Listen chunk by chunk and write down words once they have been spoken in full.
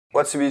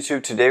What's up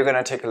YouTube? Today we're going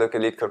to take a look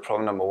at LeetCode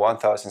problem number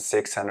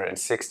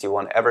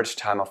 1661, average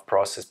time of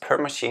process per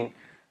machine.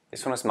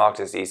 This one is marked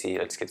as easy.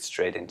 Let's get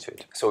straight into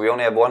it. So we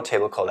only have one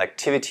table called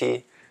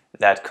activity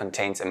that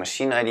contains a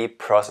machine ID,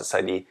 process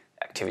ID,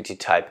 activity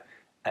type,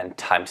 and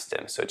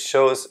timestamp. So it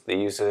shows the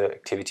user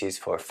activities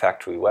for a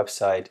factory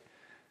website.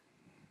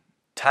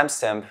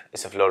 Timestamp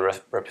is a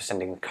float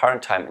representing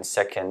current time in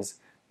seconds,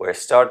 where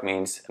start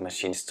means a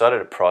machine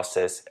started a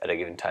process at a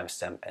given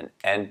timestamp, and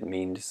end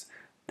means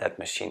that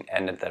machine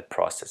ended that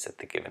process at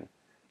the given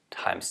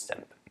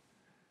timestamp.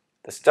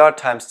 The start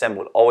timestamp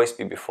will always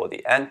be before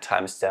the end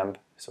timestamp,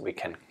 so we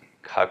can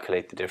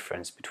calculate the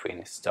difference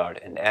between start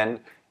and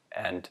end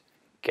and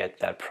get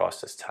that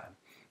process time.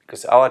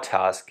 Because our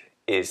task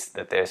is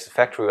that there's a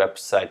factory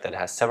website that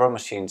has several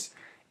machines,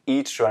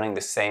 each running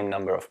the same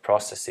number of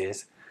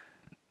processes,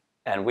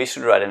 and we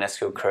should write an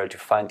SQL query to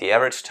find the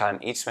average time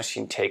each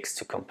machine takes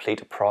to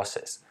complete a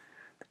process.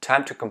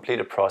 Time to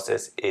complete a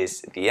process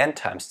is the end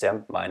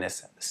timestamp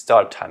minus the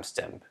start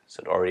timestamp,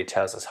 so it already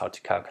tells us how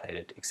to calculate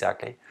it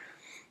exactly.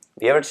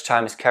 The average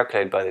time is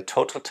calculated by the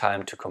total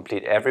time to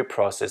complete every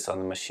process on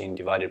the machine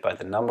divided by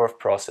the number of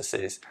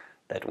processes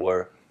that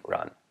were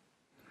run.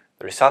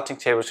 The resulting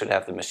table should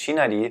have the machine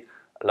ID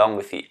along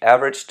with the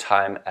average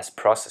time as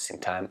processing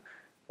time,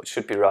 which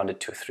should be rounded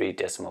to 3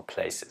 decimal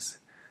places.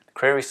 The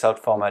query result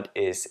format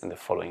is in the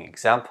following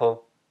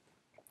example.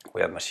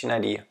 We have machine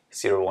ID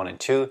 0, 1, and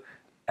 2,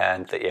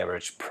 and the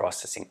average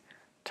processing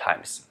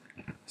times.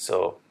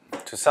 So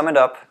to sum it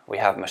up, we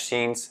have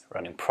machines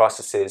running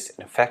processes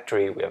in a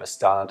factory. We have a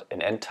start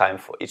and end time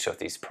for each of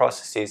these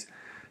processes,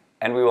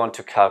 and we want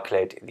to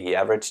calculate the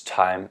average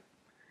time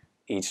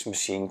each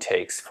machine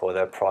takes for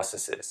their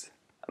processes.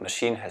 A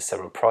machine has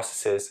several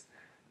processes,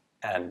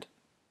 and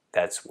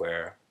that's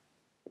where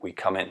we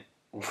come in.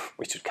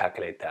 We should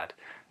calculate that,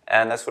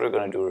 and that's what we're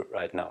going to do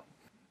right now.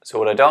 So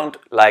what I don't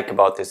like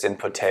about this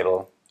input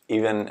table,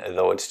 even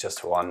though it's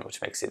just one,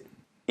 which makes it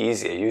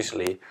easier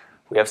usually,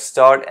 we have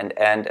start and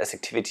end as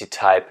activity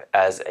type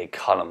as a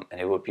column,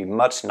 and it would be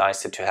much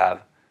nicer to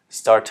have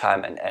start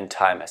time and end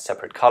time as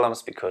separate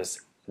columns,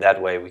 because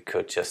that way we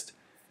could just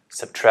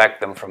subtract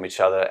them from each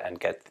other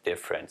and get the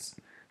difference.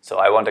 So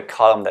I want a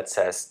column that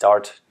says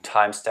start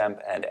timestamp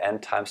and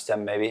end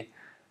timestamp maybe,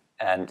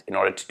 and in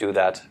order to do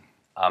that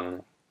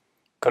I'm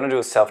going to do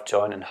a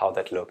self-join, and how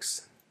that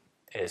looks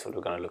is what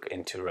we're going to look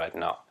into right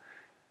now.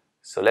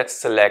 So let's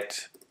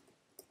select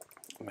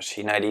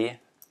machine ID,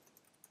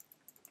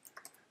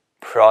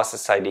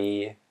 process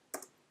ID,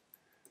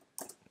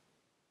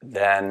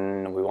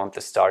 then we want the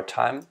start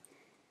time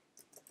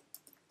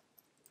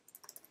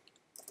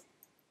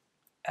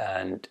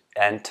and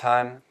end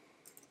time,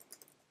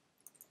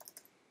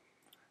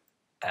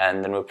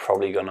 and then we're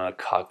probably gonna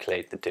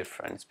calculate the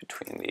difference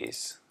between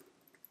these.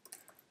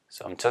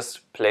 So I'm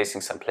just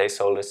placing some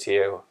placeholders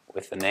here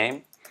with the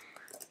name,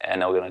 and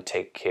now we're going to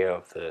take care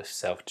of the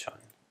self-join.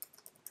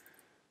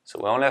 So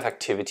we only have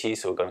activity,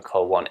 so we're going to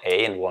call one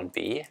A and one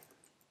B.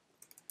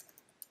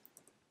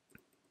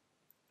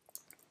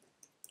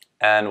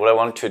 And what I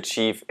want to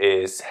achieve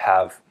is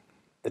have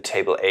the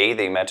table A,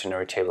 the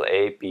imaginary table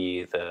A,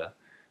 be the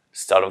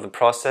start of the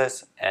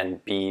process,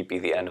 and B be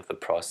the end of the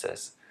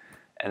process.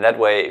 And that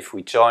way, if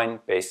we join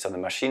based on the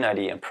machine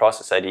ID and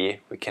process ID,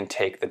 we can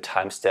take the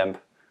timestamp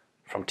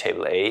from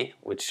table A,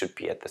 which should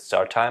be at the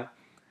start time,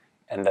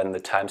 and then the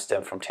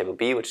timestamp from table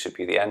B, which should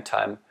be the end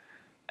time,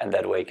 and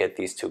that way get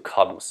these two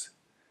columns.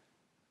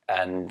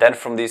 And then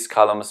from these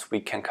columns we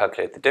can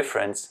calculate the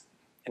difference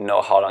and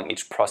know how long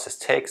each process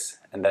takes,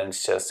 and then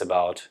it's just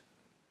about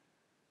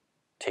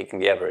taking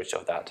the average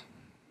of that,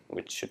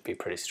 which should be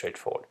pretty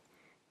straightforward.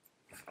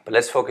 But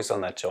let's focus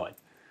on that join.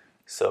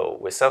 So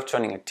we're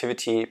self-joining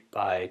activity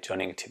by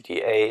joining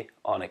activity A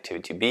on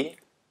activity B,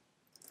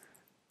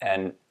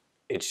 and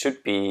it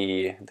should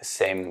be the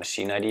same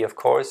machine ID, of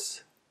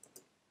course,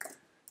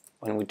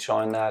 when we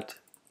join that,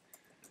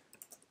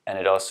 and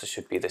it also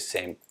should be the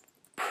same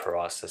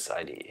process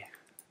ID.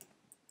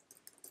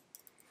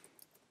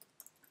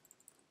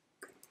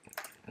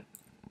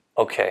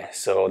 Okay,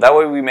 so that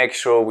way we make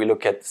sure we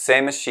look at the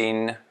same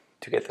machine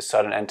to get the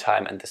start and end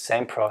time and the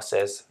same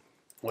process.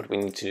 What we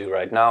need to do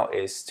right now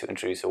is to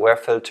introduce a where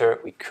filter.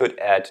 We could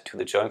add to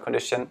the join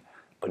condition,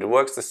 but it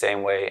works the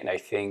same way, and I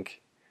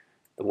think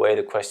the way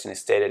the question is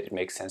stated, it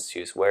makes sense to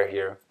use where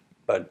here,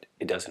 but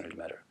it doesn't really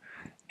matter.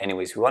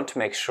 Anyways, we want to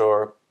make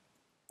sure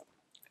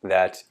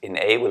that in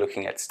A we're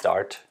looking at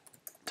start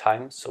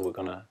time, so we're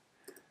gonna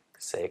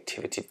say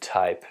activity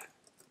type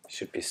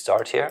should be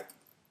start here,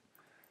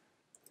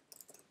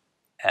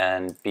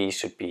 and B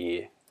should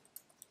be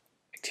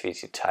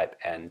activity type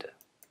end,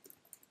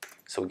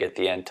 so we get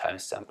the end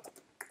timestamp.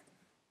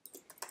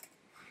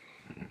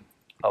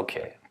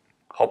 Okay,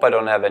 hope I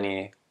don't have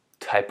any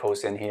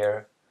typos in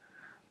here,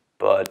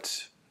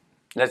 but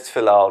let's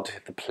fill out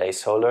the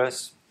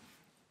placeholders.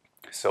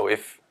 So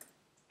if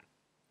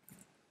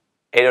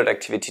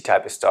A.activity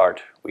type is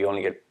start, we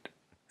only get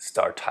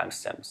start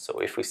timestamp. So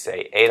if we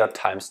say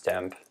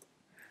A.timestamp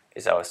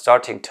is our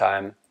starting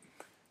time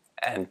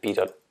and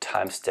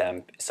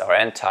B.timestamp is our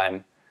end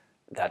time,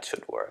 that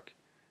should work.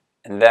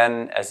 And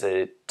then as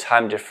a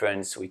time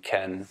difference, we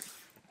can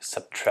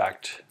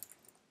subtract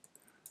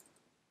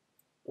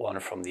one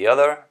from the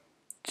other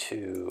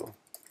to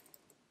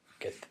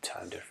get the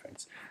time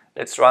difference.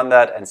 Let's run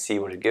that and see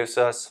what it gives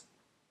us.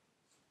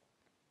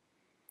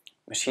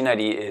 Machine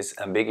ID is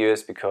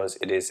ambiguous because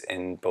it is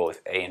in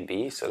both A and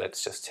B, so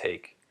let's just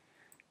take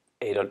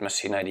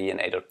a.machine ID and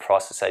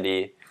a.process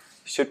ID.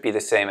 Should be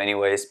the same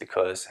anyways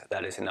because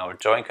that is in our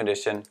join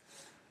condition,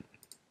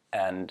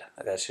 and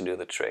that should do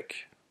the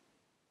trick.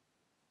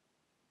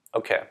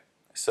 Okay,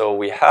 so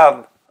we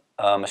have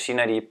machine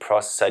ID,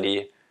 process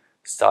ID,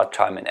 start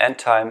time and end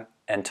time.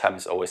 End time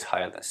is always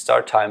higher than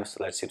start time,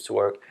 so that seems to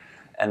work.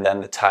 And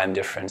then the time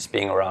difference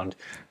being around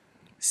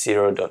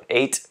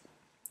 0.8.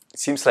 It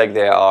seems like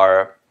there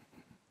are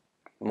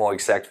more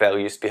exact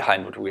values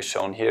behind what we're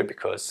shown here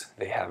because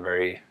they have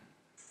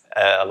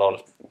a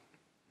lot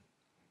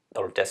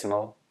of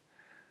decimal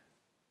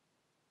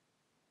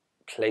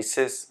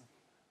places.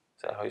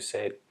 Is that how you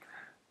say it?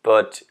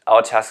 But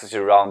our task is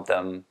to round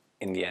them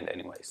in the end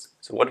anyways.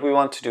 So what we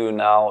want to do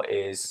now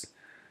is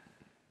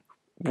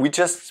we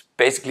just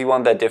basically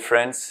want that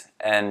difference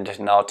and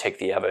now take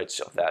the average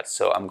of that.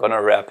 So I'm going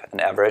to wrap an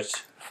average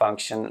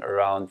function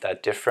around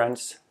that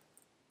difference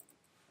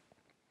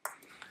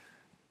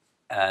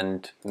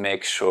and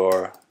make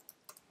sure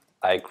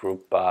I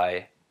group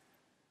by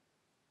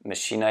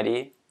machine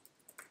ID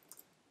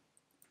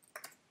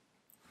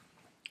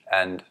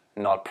and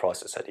not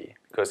process ID.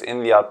 Because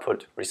in the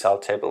output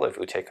result table, if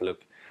we take a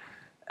look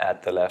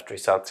at the left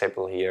result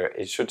table here,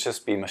 it should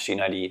just be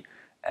machine ID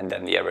and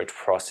then the average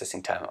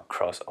processing time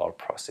across all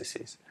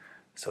processes.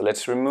 So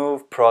let's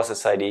remove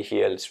process ID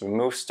here, let's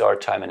remove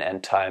start time and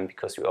end time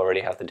because we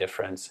already have the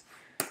difference,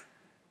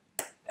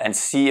 and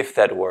see if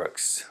that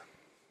works.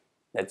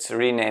 Let's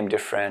rename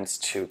difference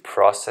to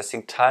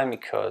processing time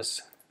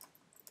because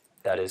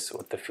that is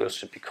what the field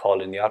should be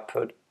called in the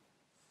output,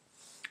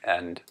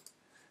 and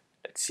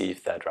let's see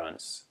if that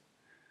runs.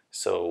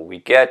 So we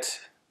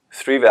get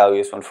three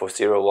values, 1, 4,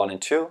 0, 1,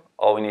 and 2.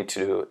 All we need to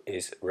do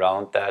is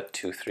round that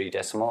to 3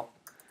 decimal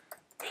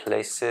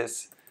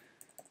places.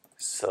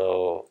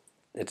 So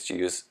let's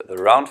use the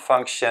round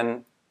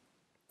function,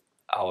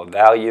 our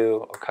value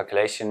or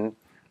calculation,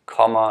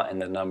 comma,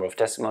 and the number of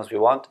decimals we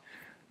want.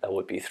 That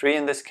would be 3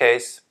 in this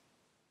case,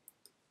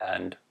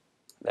 and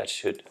that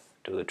should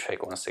do the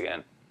trick once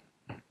again.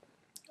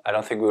 I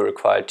don't think we're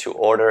required to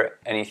order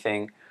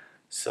anything,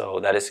 so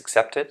that is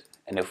accepted.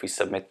 And if we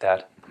submit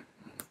that,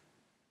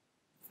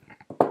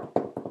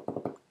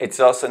 it's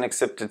also an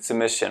accepted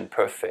submission.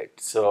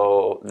 Perfect.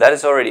 So that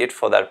is already it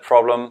for that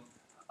problem.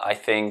 I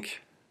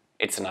think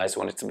it's a nice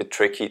one. It's a bit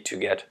tricky to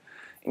get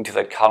into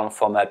that column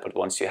format, but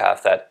once you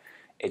have that,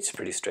 it's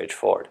pretty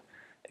straightforward.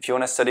 If you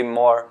want to study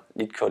more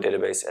LeetCode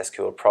database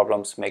SQL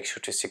problems, make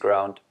sure to stick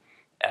around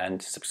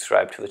and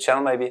subscribe to the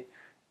channel maybe.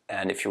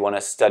 And if you want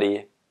to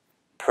study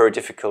per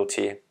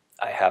difficulty,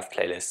 I have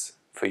playlists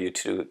for you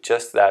to do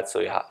just that.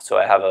 So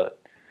I have a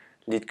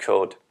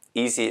LeetCode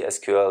easy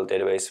SQL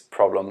database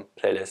problem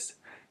playlist,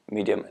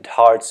 medium and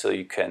hard, so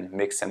you can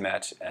mix and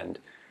match and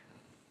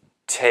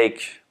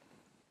take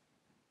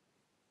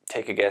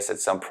a guess at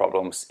some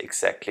problems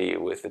exactly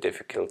with the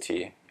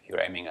difficulty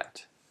you're aiming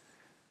at.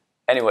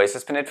 Anyways,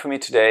 that's been it for me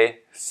today.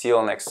 See you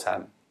all next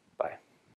time.